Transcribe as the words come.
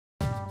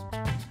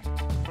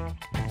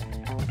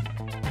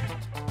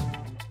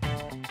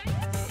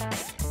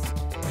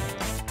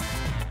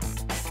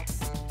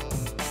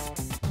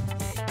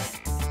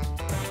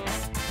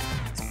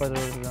Sparta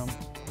Rotterdam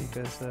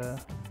because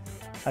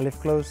I live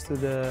close to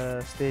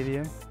the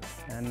stadium,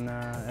 and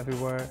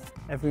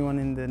everyone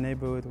in the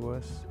neighborhood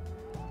was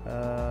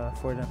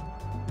for them.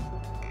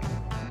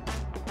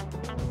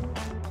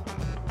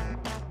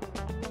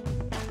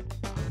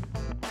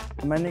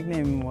 My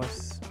nickname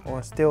was,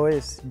 or still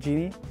is,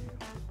 Gini.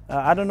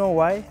 I don't know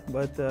why,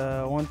 but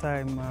one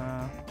time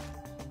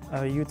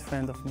a youth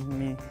friend of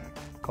me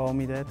called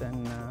me that,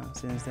 and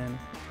since then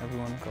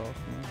everyone calls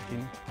me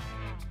Gini.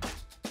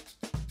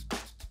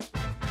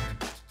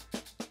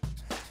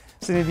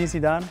 Zinedine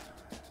Zidane,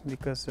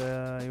 because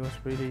he was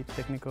really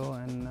technical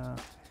and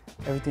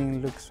everything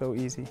looked so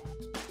easy.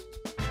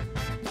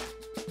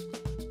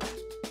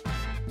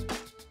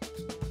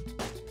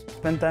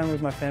 Spend time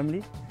with my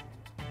family.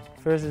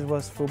 First it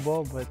was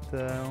football, but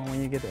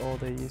when you get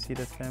older you see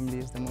that family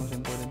is the most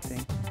important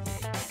thing.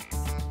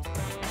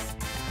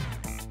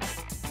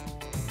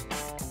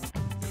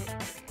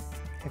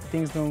 If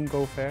things don't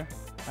go fair,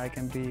 I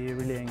can be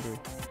really angry.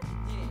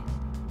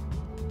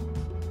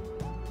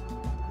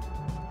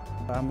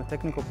 I'm a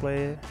technical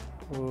player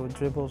who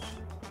dribbles,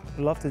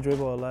 love to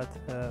dribble a lot,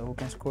 who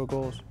can score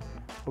goals,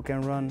 who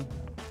can run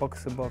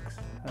box to box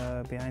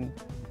behind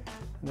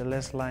the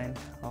last line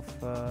of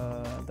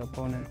the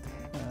opponent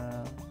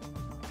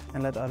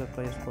and let other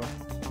players score.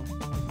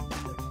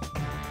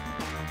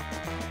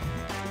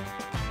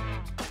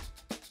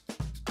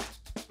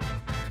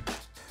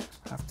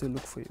 I have to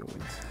look for you.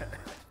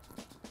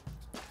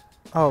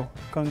 Oh,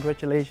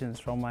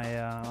 congratulations from my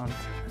aunt.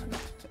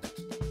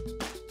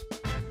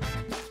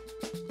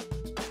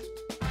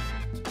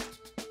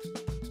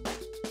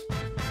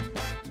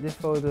 This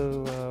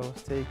photo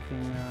was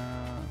taken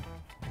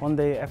one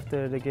day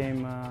after the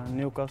game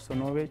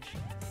Newcastle-Norwich,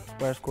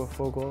 where I scored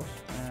 4 goals.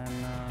 And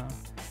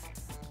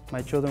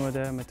my children were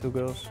there, my 2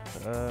 girls.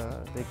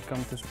 They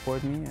come to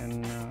support me,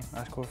 and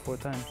I scored 4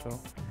 times. So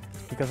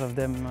because of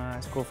them, I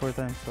scored 4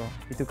 times. So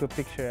we took a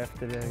picture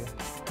after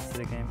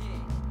the game.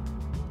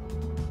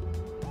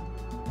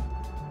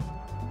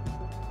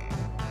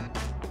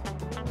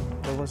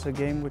 There was a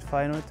game with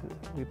Feyenoord.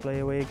 We play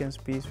away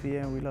against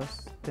PSV and we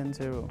lost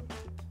 10-0.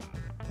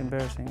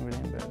 Embarrassing, really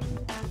embarrassing.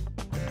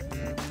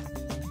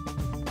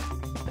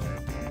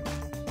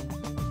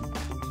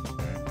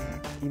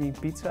 Eating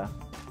pizza?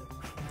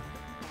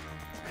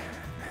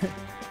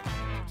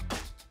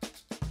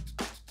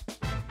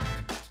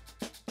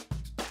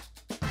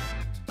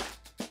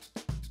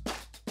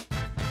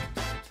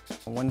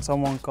 When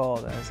someone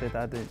called, I said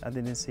I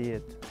didn't see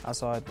it. I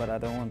saw it, but I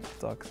don't want to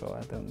talk, so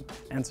I don't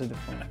answer the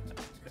phone.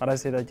 But I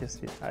said I just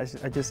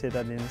said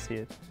I didn't see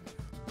it.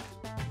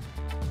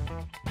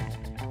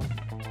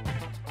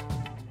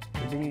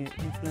 The biggest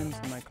influence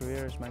in my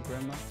career is my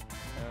grandma.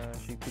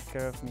 She took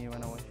care of me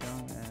when I was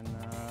young, and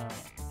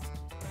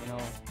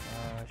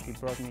she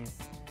brought me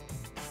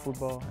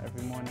football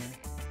every morning.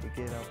 We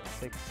get up at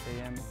 6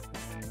 a.m.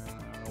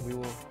 and we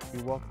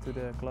walk to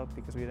the club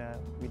because we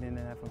didn't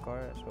have a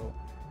car. So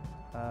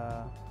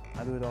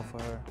I do it all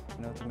for her,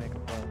 to make her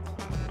proud.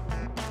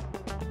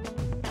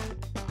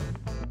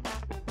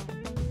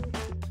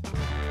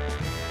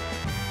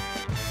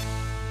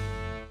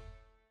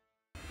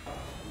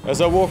 As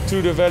I walk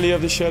through the valley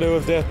of the shadow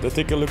of death, I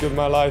take a look at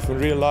my life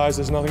and realize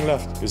there's nothing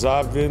left. Because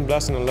I've been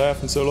blessed and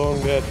laughed so long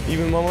that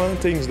even my mind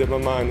thinks that my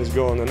mind is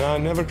gone, and I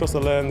never crossed a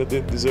land that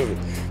did deserve it.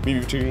 Be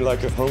between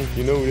like a hunk,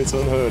 it's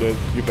unheard of.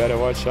 You better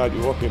watch out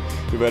you're walking,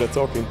 you better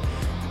talking.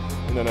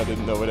 And then I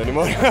didn't know it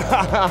anymore.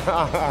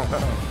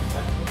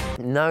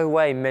 No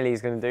way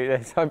Millie's going to do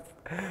this.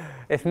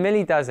 If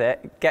Millie does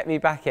it, get me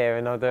back here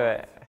and I'll do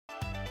it.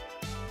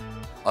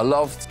 I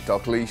loved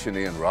Dalglish and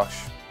Ian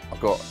Rush.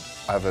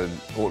 I have an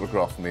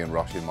autograph from Ian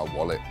Rush in my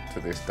wallet to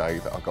this day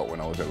that I got when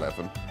I was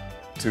 11.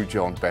 To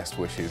John, best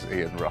wishes,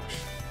 Ian Rush.